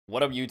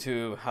What up,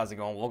 YouTube? How's it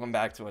going? Welcome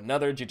back to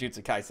another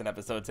Jujutsu Kaisen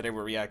episode. Today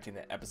we're reacting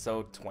to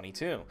episode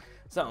 22.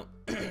 So,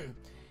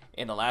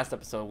 in the last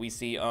episode, we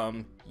see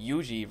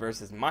Yuji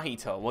versus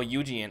Mahito. Well,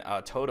 Yuji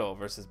and Todo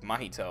versus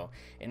Mahito.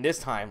 And this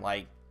time,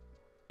 like,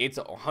 it's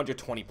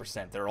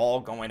 120%. They're all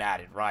going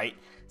at it, right?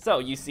 So,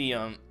 you see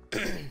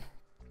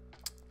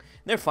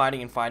they're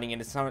fighting,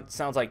 and it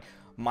sounds like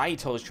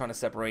Mahito is trying to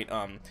separate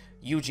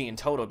Yuji and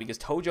Todo because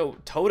Todo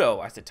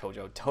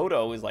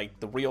is like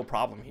the real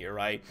problem here,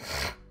 right?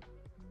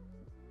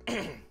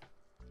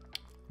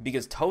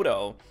 Because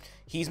Todo,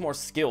 he's more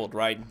skilled,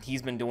 right?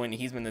 He's been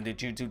in the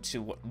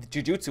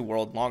Jujutsu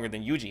world longer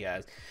than Yuji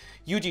has.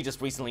 Yuji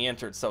just recently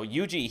entered, so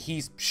Yuji,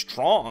 he's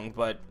strong,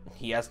 but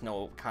he has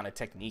no kind of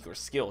technique or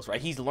skills,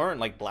 right? He's learned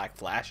like Black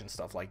Flash and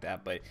stuff like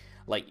that, but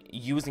like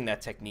using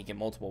that technique in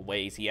multiple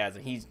ways, he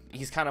hasn't.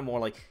 He's kind of more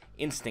like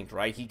instinct,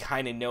 right? He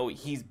kind of know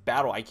he's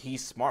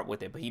he's smart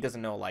with it, but he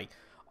doesn't know like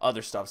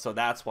other stuff. So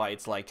that's why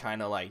it's like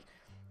kind of like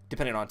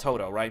dependent on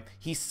Todo, right?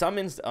 He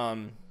summons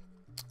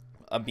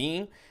a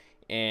being,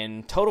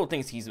 and Todo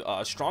thinks he's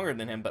stronger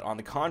than him, but on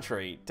the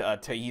contrary,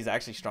 he's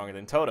actually stronger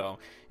than Todo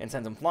and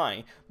sends him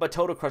flying. But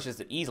Todo crushes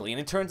it easily,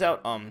 and it turns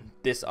out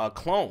this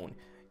clone,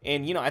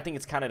 and you know, I think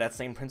it's kind of that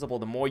same principle.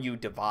 The more you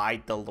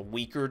divide, the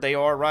weaker they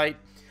are, right?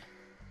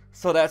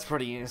 So that's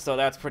pretty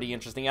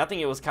interesting. I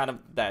think it was kind of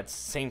that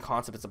same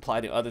concept that's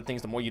applied to other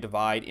things. The more you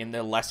divide, and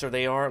the lesser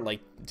they are, like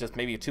just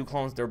maybe two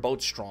clones, they're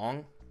both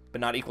strong, but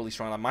not equally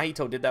strong. Like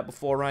Mahito did that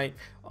before, right?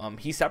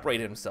 He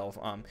separated himself.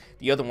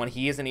 The other one,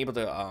 he isn't able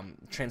to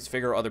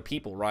transfigure other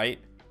people, right?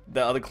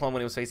 The other clone, when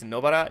he was facing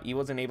Nobara, he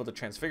wasn't able to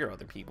transfigure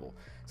other people.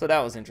 So that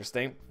was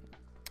interesting.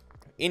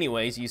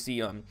 Anyways, you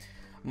see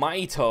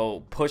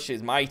Mahito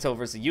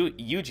versus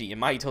Yuji,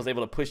 and Mahito's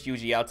able to push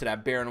Yuji out to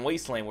that barren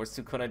wasteland where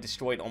Sukuna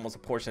destroyed almost a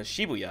portion of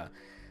Shibuya.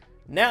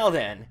 Now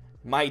then,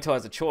 Mahito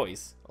has a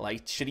choice.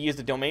 Like, should he use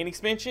the domain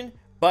expansion?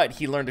 But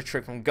he learned a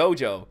trick from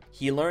Gojo.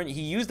 He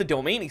used the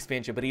domain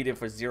expansion, but he did it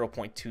for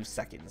 0.2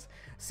 seconds.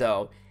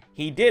 So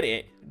he did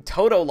it.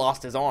 Todo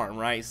lost his arm,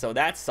 right? So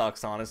that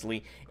sucks,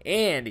 honestly.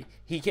 And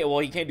he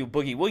can't do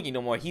Boogie Woogie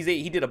no more.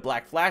 He did a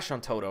Black Flash on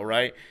Todo,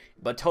 right?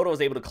 But Todo was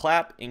able to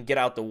clap and get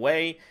out the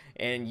way,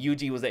 and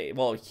Yuji was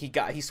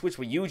he switched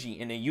with Yuji,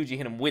 and then Yuji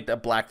hit him with a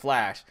Black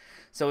Flash.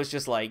 So it's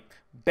just like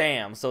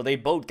bam. So they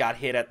both got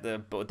hit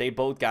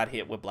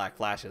with Black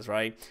Flashes,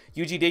 right?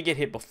 Yuji did get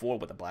hit before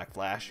with a Black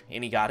Flash,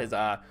 and he got his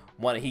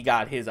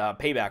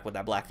payback with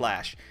that Black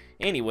Flash.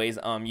 Anyways,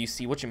 you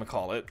see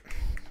whatchamacallit.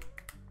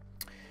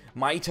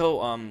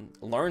 Mahito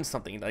learns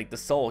something, like the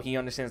soul. He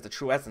understands the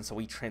true essence, so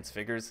he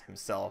transfigures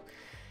himself.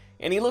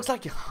 And he looks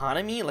like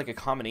Hanami, like a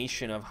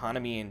combination of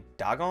Hanami and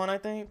Dagon, I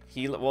think.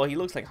 He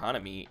looks like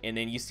Hanami, and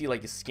then you see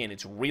like his skin,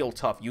 it's real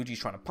tough. Yuji's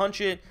trying to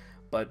punch it,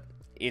 but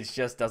it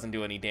just doesn't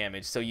do any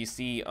damage. So you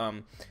see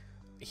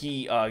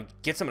he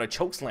gets him in a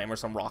choke slam or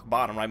some rock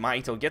bottom, right?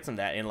 Mahito gets him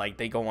that, and like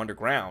they go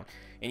underground,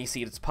 and you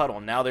see it's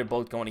puddle. Now they're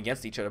both going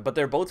against each other, but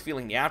they're both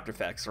feeling the after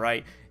effects,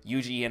 right?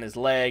 Yuji in his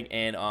leg,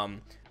 and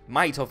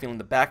Mahito feeling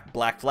the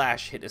Black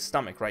Flash hit his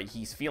stomach, right?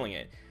 He's feeling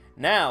it.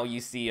 Now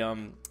you see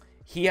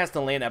he has to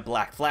land that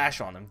Black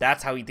Flash on him.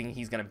 That's how he thinks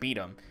he's gonna beat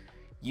him.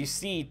 You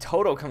see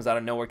Todo comes out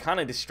of nowhere, kind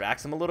of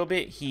distracts him a little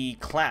bit. He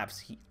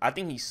claps. I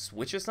think he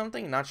switches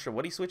something. Not sure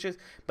what he switches,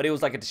 but it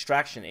was like a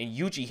distraction. And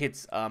Yuji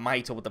hits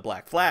Mahito with the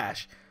Black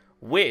Flash,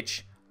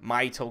 which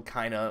Mahito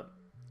kind of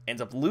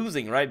ends up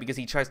losing, right? Because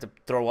he tries to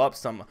throw up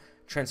some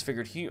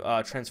transfigured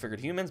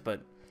humans,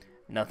 but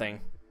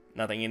nothing.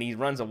 And he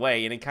runs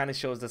away, and it kind of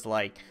shows this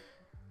like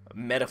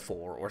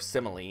metaphor or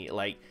simile,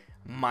 like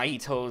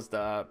Mahito's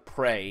the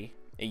prey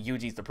and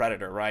Yuji's the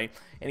predator, right?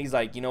 And he's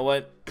like, you know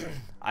what?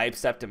 I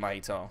accepted,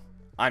 Mahito.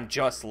 I'm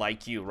just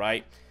like you,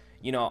 right?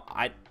 You know,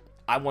 I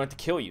wanted to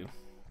kill you.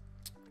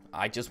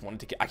 I just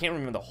wanted to I can't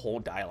remember the whole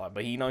dialogue,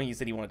 but he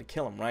said he wanted to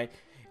kill him, right?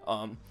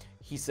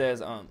 He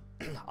says,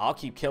 I'll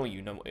keep killing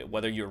you,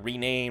 whether you're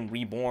renamed,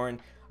 reborn,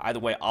 either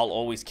way, I'll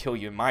always kill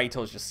you. And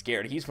Mahito's just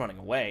scared. He's running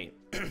away.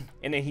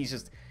 And then he's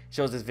just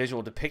shows this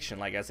visual depiction,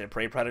 like I said,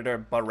 prey predator,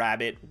 but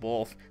rabbit,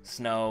 wolf,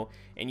 snow,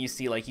 and you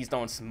see like he's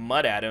throwing some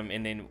mud at him,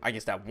 and then I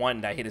guess that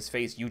one that hit his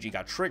face, Yuji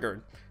got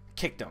triggered,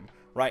 kicked him,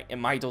 right?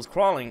 And Mahito's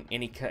crawling,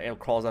 and he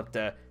crawls up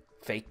to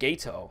Fake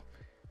Gato.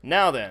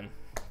 Now then,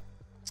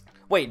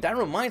 wait, that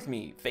reminds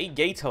me, Fake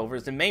Gato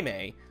versus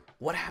Mei.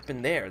 What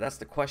happened there? That's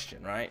the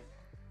question, right?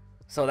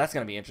 So that's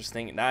gonna be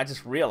interesting. Now I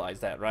just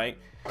realized that, right?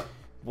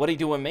 What did he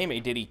do with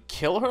Mei? Did he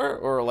kill her,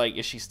 or like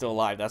is she still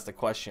alive? That's the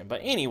question. But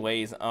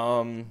anyways,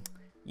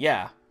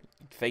 yeah,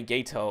 Fake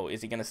Gato,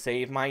 is he gonna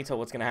save Mahito?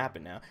 What's gonna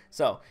happen now?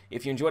 So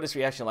if you enjoyed this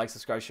reaction, like,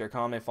 subscribe, share,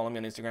 comment, follow me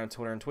on Instagram,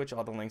 Twitter, and Twitch.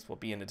 All the links will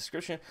be in the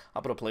description.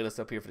 I'll put a playlist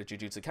up here for the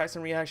Jujutsu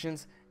Kaisen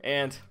reactions,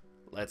 and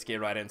let's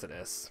get right into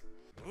this.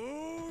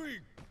 Oh,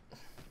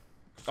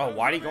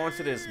 why did he go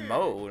into this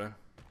mode?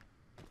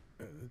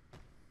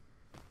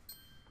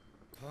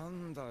 な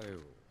んだよ。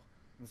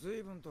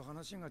随分と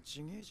話が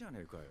ちげえじゃ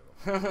ねえかよ。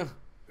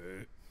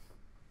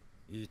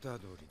イタ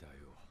ドリだよ。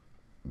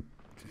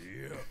い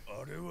や、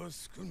あれは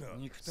少な。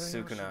肉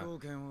体の主導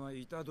権は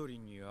イタドリ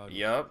にある。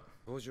Yup.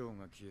 五条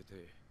が消え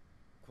て、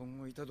今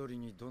後虎杖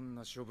にどん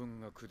な処分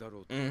が下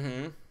ろうと、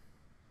Mm-hmm.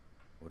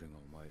 俺が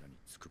お前らに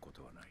つくこ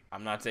とはない。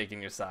 I'm not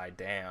taking your side.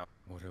 Damn.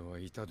 俺は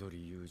虎杖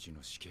裕二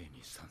の死刑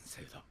に賛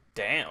成だ。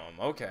 Damn.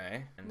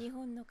 Okay. 日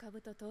本の株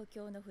と東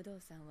京の不動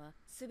産は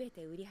すべ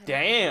て売り払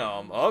い。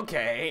 Damn.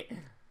 Okay.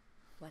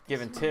 私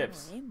Giving も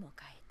tips. 縁も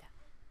変えた。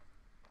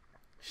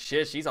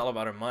 Shit, she's all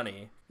about her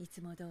money. い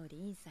つも通り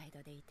インサイ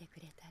ドでいてく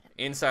れたら。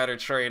 Insider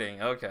trading.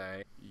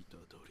 Okay.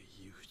 虎杖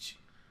裕二、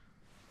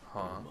 Huh.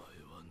 お前は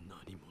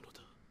何者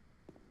だ。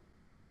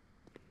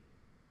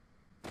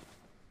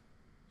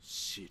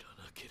知ら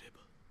なければ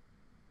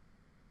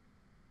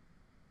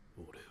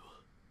俺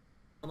は。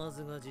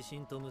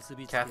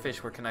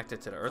 Catfish were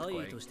connected to the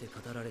earthquake.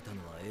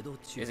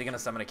 Is he gonna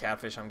summon a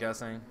catfish, I'm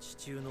guessing? 地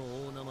中の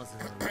大ナマズ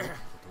が動くことで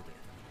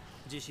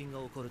地震が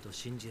起こると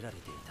信じられ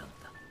ていたん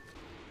だ。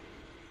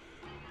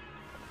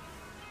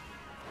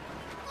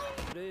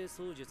霊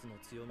槍術の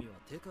強みは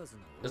手数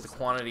の There's 多 a さ。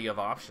 quantity of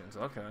options.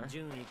 Okay.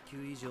 準1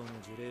級以上の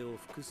呪霊を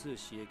複数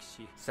刺激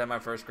し、 Semi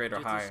first grade or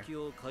術 higher. 式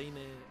を解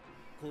明、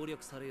攻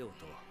略されよう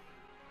と、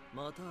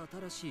また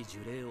新しい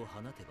呪霊を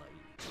放てばいい。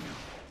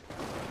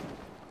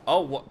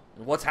 Oh,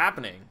 what's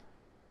happening?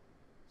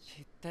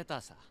 知って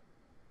たさ。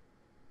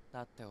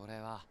だって俺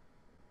は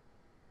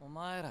お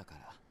前らか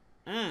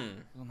ら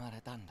Mm. 生まれ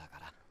たんだか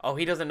ら。 Oh,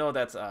 he doesn't know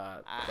that's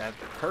that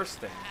curse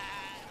thing.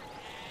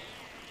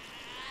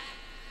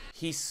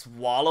 He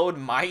swallowed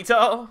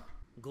Maito?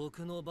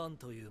 極の番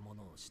というも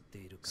のを知って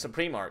いるか。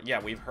 Supreme Art. Yeah,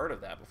 we've heard of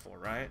that before,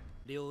 right?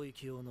 領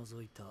域を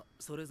除いた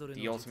それぞれ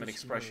The の ultimate 術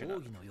式の expression.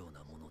 奥義のよう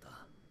なもの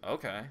だ。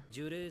 Okay.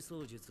 呪霊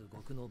槍術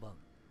極の番、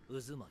渦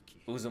巻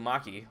き。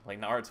 Uzumaki,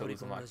 like Naruto 取り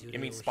込んだ Uzumaki. 呪 It 霊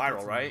を means 一つ spiral,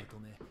 に right? まと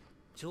め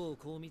超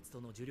高密度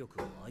の呪力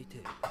を相手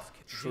へぶつけ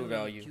True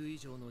value. 11級以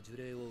上の呪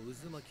霊を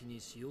渦巻きに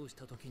使用し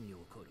た時に起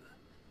こる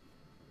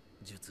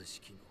術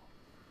式の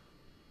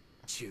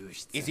抽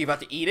出。 Is he about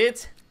to eat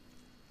it?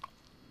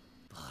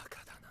 バ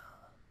カだな。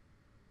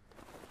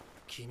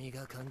君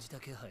が感じた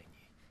気配に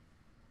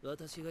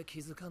私が気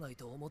づかない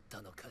と思っ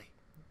たのかい。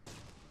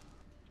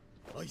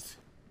合図、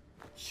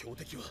標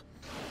的は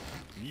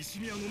西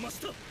宮の真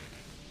下。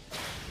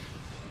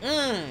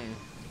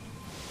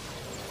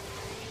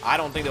 I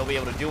don't think they'll be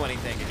able to do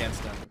anything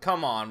against him.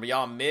 Come on,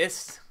 y'all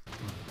missed.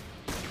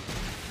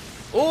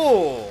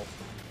 Ooh.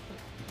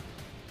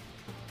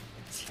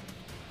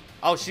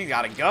 Oh, she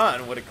got a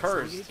gun with a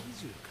curse.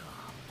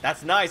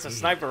 That's nice, a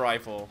sniper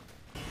rifle.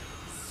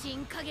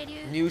 新影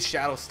流 New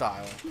shadow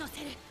style. 乗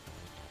せる。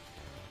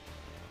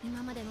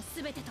今までの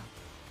すべてと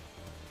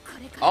こ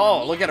れから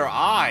Oh, の look at her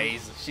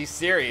eyes. She's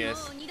未来 serious.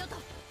 もう二度と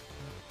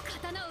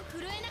刀を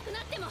震えなく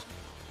なっても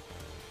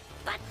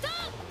バットン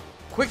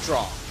Quick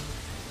draw.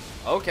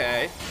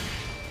 Okay.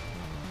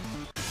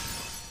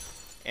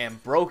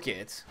 And broke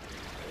it.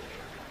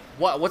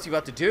 What's he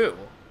about to do?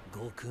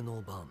 極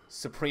の番、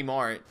 Supreme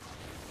Art.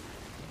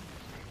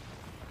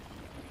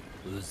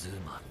 渦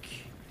巻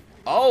き。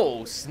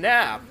 Oh,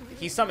 snap.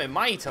 He summoned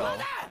Maito.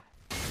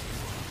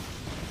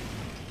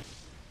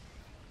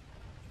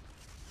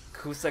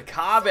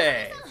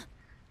 Kusakabe.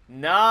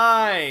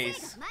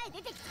 Nice. 前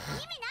出てきて意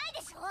味ない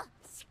でしょ。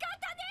仕方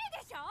ね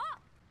えでしょ。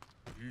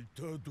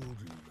虎杖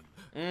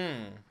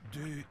Mm.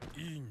 で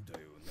いいんだ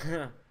よ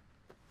な。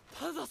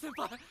タダ先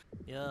輩。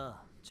や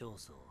あ、長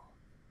宗。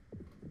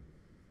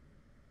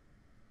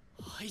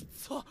あい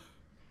つは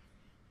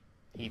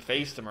He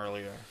faced him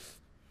earlier.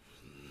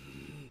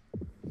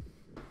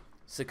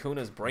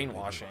 Sukuna's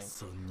brainwashing.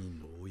 3人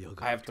の親 I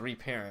が have 3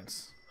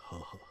 parents.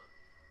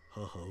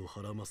 母を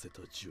はらませた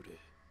呪霊、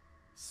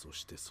そ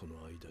してその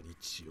間に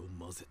血を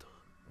混ぜた。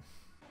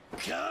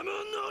カモ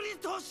ノリ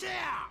としや。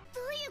ど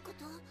ういうこ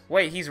と？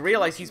 Wait, he's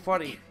realized he's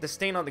part of the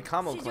stain on the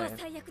Kamo 史上 clan.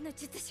 最悪の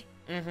術師。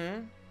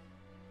 Mm-hmm.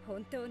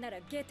 本当なら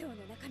ゲトウの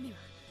中身は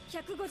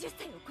150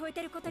歳を超え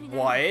てることにな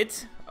る。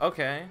 What?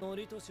 Okay. ノ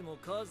リトシも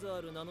数あ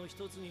る名の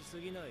一つに過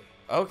ぎない。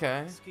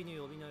 Okay. 好きに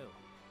呼びなよ。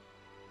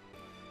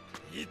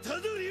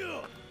虎杖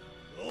を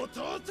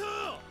弟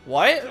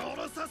What?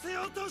 殺させ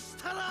ようとし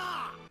た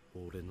ら。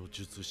俺の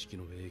術式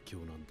の影響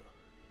なんだ。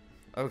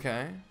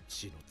 Okay.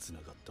 血のつな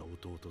がった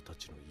弟た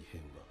ちの異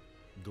変は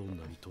どん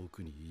なに遠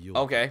くにいよう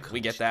と Okay, 感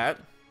we じ get た。 that.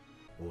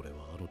 俺は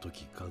あの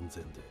時完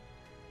全で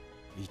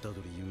虎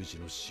杖裕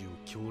二の死を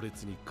強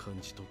烈に感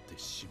じ取って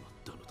しまっ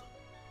たのだ。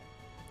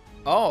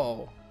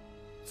 Oh.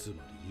 つ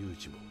まり裕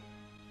二も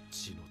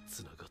血の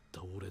つながっ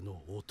た俺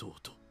の弟。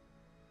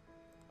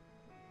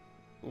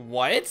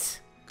 What?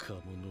 カモ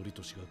ノリ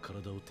トシが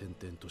体を転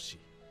々とし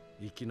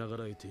生きなが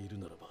らえている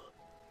ならば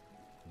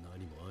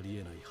何もあり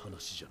えない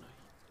話じゃない。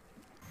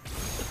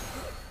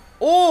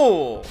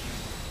 Oh.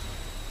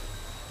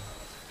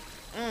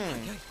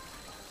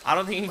 I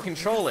don't think he can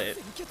control it.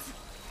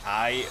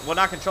 Well,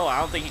 not control it.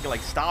 I don't think he can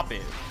like stop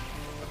it.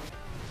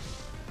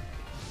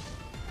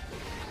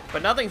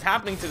 But nothing's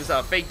happening to this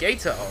fake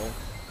Gato,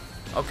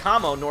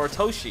 Okamo, nor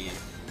Toshi.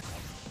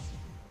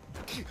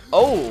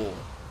 Oh.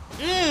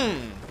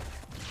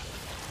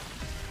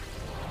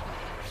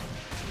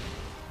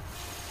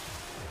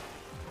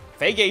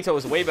 Fake Gato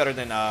is way better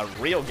than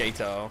real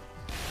Gato.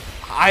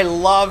 I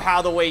love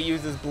how the way he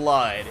uses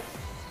blood.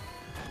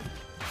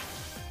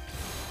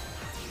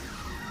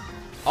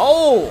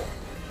 Oh!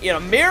 Yeah,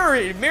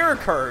 mirror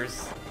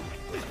curse.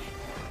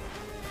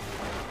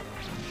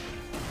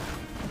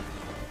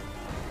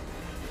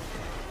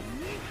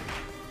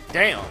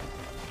 Damn.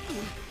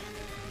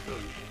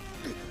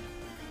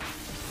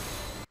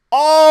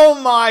 Oh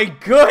my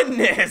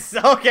goodness.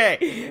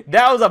 Okay.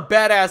 That was a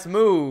badass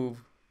move.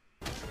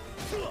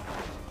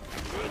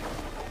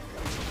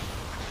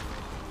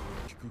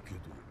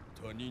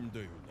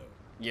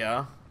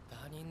 Yeah.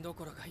 他人ど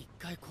ころか一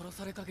回殺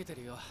されかけて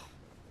るよ。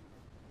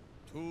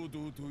東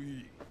堂とい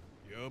い、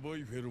やば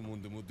いフェロモ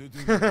ンでも出て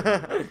る。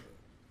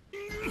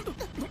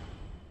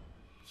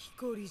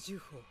光呪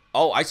法。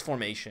Oh, ice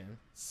formation.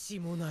 下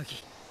なぎ。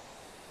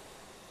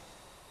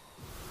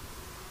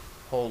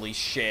Holy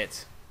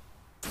shit.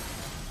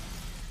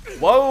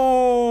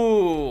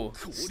 Whoa!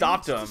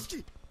 Stopped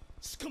him.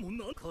 しかも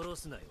な殺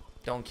すなよ。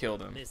 Don't kill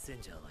them. メッセ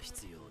ンジャーは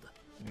必要だ。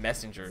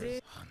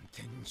 Messengers. 反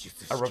転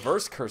術 A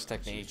reverse curse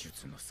technique.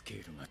 術のスケ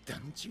ールが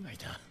段違い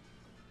だ。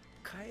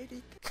帰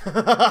り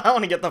I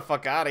want to get the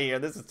fuck out of here.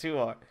 This is too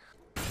hard.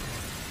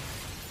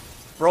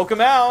 Broke him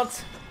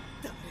out.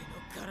 誰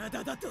の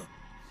体だと。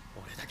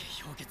俺だけ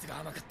氷結が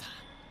甘かった。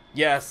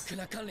Yes. 少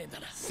な関連だ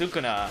な。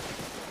 Sukuna.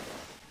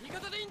 味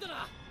方でいいんだ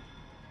な。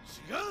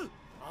違う。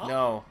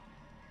 No.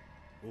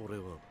 俺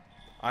は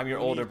I'm your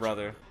older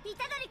brother. 虎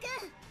杖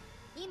君、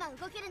今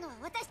動けるのは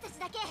私たち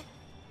だけ。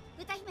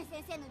歌姫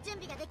先生の準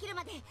備ができる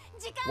まで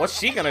時間を。 What's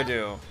she gonna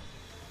do?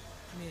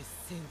 メッ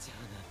センジャー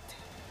なんて。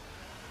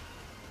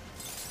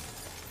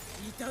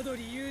虎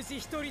杖裕二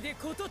一人で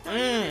事足りる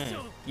でし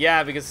ょ。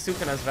Yeah, because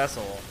Sukuna's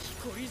vessel.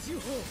 光呪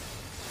法。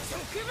束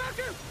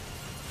縛。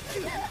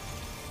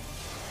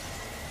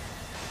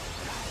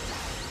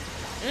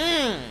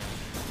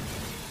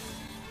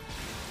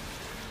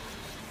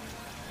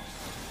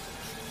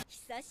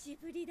久し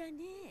ぶりだ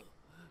ね、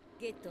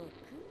ゲト君。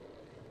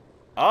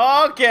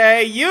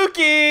 Okay,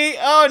 Yuki.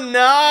 Oh,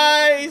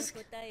 nice.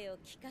 答えを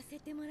聞かせ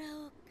てもら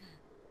おうか。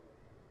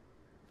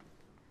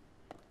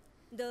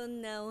ど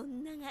んな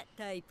女が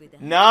タイプだ。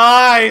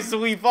 Nice.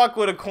 We fuck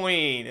with a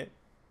queen.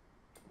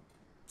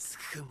 つ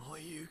くも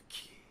ゆ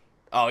き。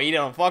 Oh, he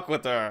don't fuck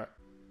with her.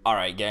 All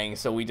right, gang.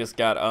 So we just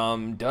got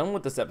done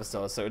with this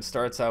episode. So it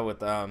starts out with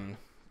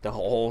the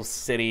whole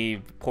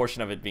city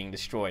portion of it being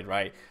destroyed,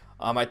 right?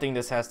 I think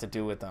this has to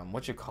do with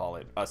what you call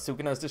it,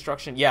 Sukuna's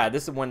destruction. Yeah,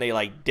 this is when they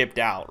like dipped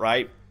out,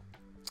 right?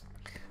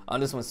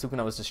 This is when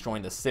Sukuna was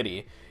destroying the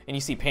city, and you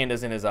see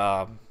Panda's in his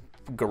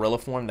gorilla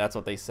form. That's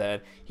what they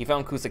said. He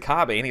found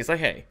Kusakabe, and he's like,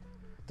 "Hey,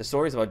 the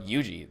story's about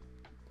Yuji.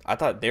 I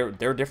thought they're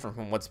different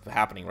from what's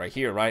happening right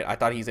here, right? I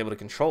thought he's able to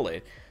control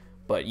it,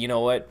 but you know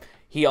what?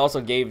 He also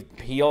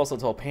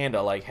told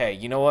Panda like, hey,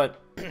 you know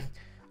what?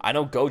 I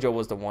know Gojo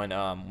was the one,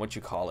 what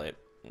you call it,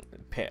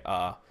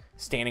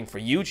 standing for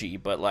Yuji,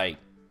 but like."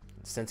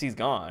 Since he's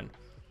gone,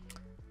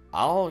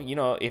 I'll, you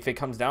know, if it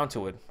comes down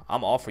to it,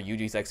 I'm all for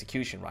Yuji's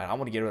execution, right? I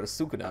want to get rid of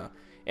Sukuna,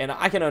 and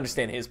I can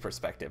understand his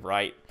perspective,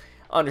 right?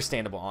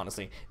 Understandable,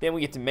 honestly. Then we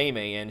get to Mei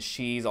Mei, and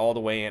she's all the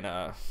way in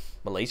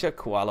Malaysia,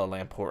 Kuala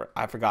Lumpur.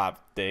 I forgot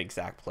the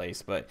exact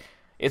place, but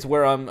it's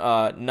where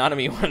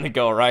Nanami wanted to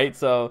go, right?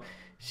 So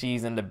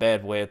she's in the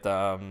bed with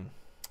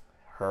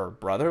her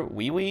brother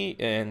Wee Wee,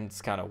 and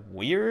it's kind of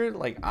weird.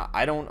 Like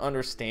I don't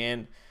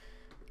understand.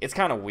 It's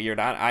kind of weird.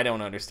 I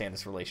don't understand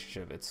this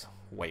relationship. It's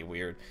way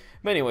weird.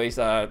 But anyways,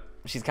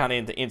 she's kind of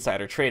into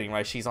insider trading,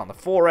 right? She's on the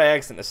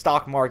Forex and the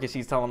stock market.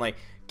 She's telling, like,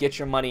 get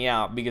your money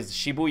out because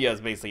Shibuya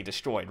is basically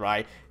destroyed,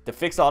 right? To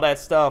fix all that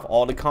stuff,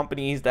 all the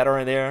companies that are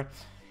in there,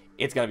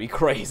 it's going to be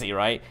crazy,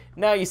 right?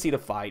 Now you see the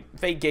fight.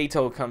 Fake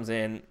Gato comes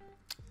in,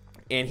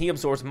 and he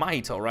absorbs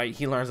Mahito, right?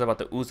 He learns about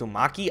the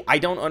Uzumaki. I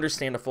don't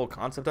understand the full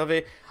concept of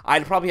it.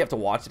 I'd probably have to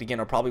watch it again,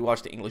 or probably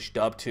watch the English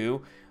dub,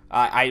 too.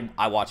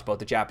 I watch both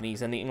the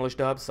Japanese and the English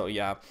dub, so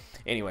yeah.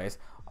 Anyways,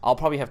 I'll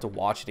probably have to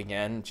watch it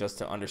again just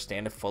to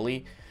understand it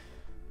fully.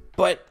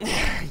 But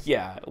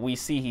yeah, we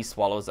see he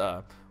swallows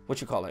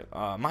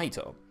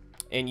Mahito,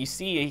 and you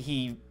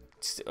see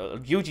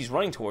Yuji's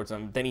running towards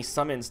him. Then he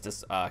summons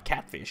this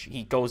catfish.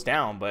 He goes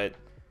down, but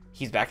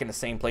he's back in the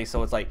same place.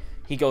 So it's like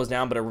he goes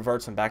down, but it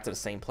reverts him back to the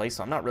same place.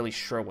 So I'm not really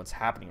sure what's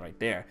happening right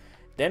there.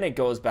 Then it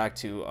goes back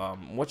to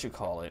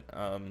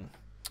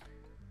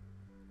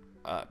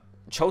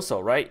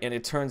Choso, right? And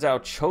it turns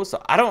out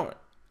Choso,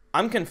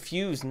 I'm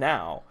confused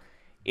now.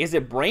 Is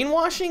it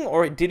brainwashing,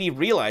 or did he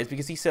realize,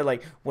 because he said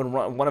like when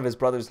one of his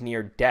brothers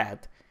near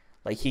death,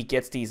 like he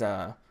gets these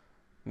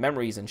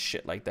memories and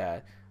shit like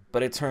that.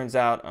 But it turns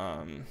out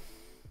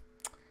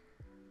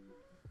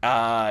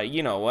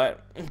you know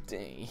what,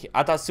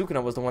 I thought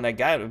Sukuna was the one that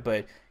got it,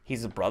 but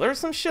he's a brother or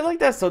some shit like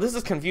that. So this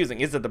is confusing.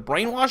 Is it the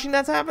brainwashing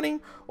that's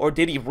happening, or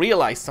did he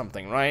realize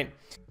something, right?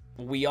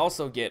 We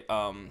also get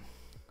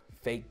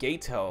Fake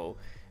Gato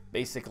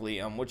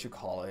basically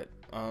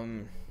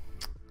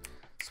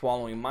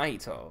swallowing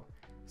Mahito.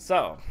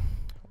 So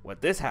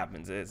what this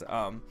happens is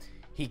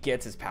he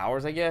gets his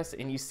powers, I guess,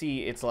 and you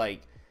see it's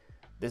like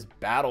this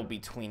battle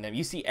between them.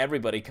 You see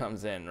everybody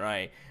comes in,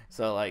 right?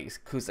 So like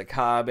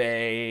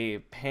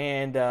Kusakabe,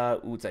 Panda,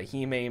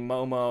 Utahime,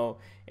 Momo,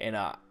 and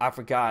I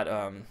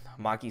forgot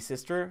Maki's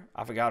sister.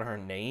 I forgot her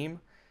name.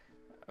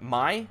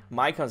 Mai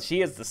comes. She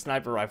has the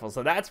sniper rifle,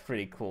 so that's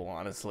pretty cool,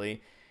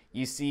 honestly.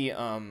 You see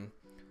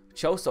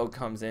Choso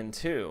comes in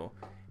too,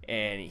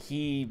 and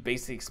he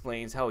basically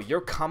explains how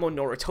you're Kamo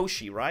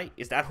Noritoshi, right?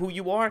 Is that who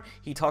you are?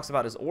 He talks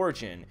about his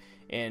origin,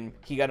 and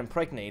he got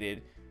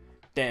impregnated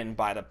then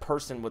by the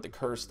person with the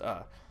cursed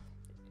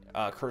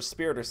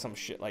spirit or some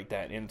shit like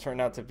that, and it turned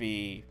out to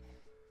be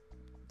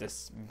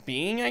this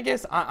being, I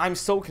guess. I'm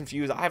so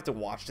confused. I have to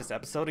watch this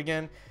episode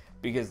again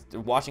because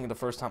watching it the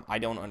first time I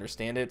don't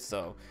understand it.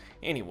 So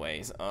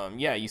anyways,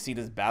 yeah, you see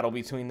this battle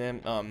between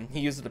them. He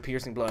uses the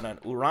piercing blood on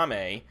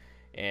Urame,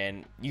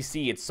 and you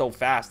see it's so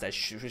fast that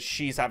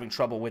she's having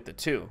trouble with it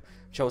too.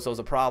 Choso's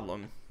a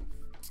problem,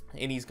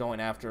 and he's going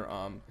after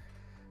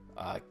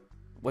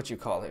what you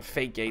call it,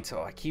 Fate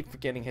Gato. I keep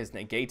forgetting his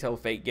name. Gato,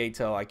 Fate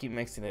Gato. I keep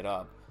mixing it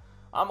up.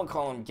 I'm gonna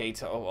call him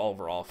Gato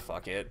overall.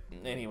 Fuck it.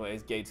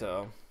 Anyways,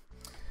 Gato.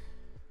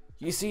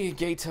 You see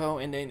Gato,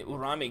 and then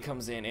Urame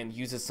comes in and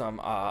uses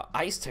some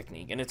ice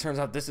technique, and it turns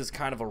out this is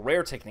kind of a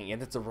rare technique,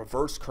 and it's a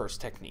reverse curse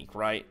technique,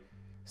 right?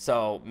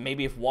 So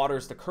maybe if water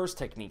is the curse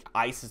technique,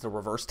 ice is the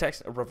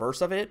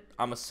reverse of it.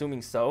 I'm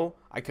assuming so.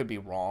 I could be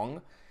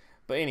wrong,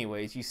 but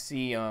anyways, you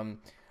see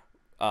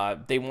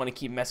they want to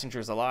keep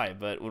messengers alive,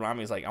 but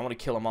Urame is like, I want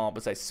to kill them all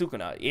besides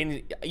Sukuna.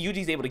 And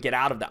Yuji's able to get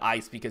out of the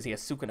ice because he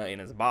has Sukuna in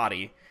his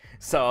body,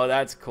 so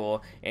that's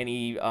cool. And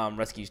he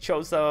rescues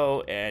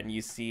Choso, and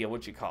you see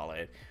what you call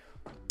it.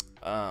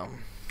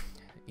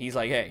 He's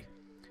like, hey,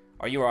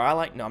 are you our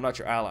ally? No, I'm not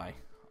your ally.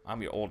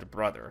 I'm your older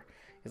brother.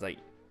 He's like,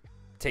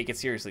 take it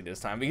seriously this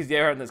time, because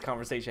they're in this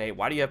conversation. Hey,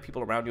 why do you have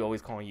people around you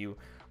always calling you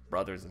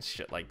brothers and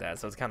shit like that?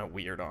 So it's kind of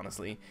weird,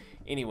 honestly.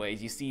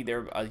 Anyways, you see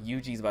there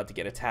Yuji's about to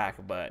get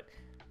attacked, but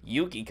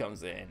Yuki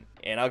comes in,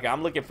 and okay,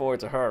 I'm looking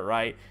forward to her,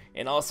 right?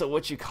 And also,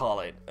 what you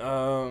call it?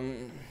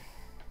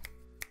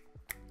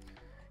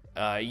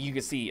 You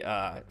can see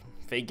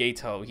Fate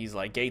Gato. He's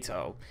like,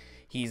 Gato,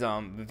 he's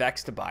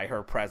vexed by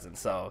her presence,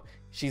 so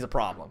she's a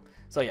problem.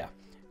 So yeah,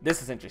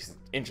 this is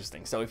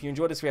interesting. So if you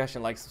enjoyed this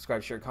reaction, like,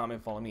 subscribe, share,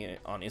 comment, follow me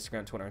on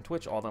Instagram, Twitter, and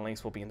Twitch. All the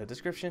links will be in the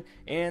description.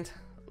 And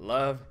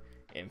love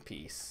and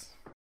peace.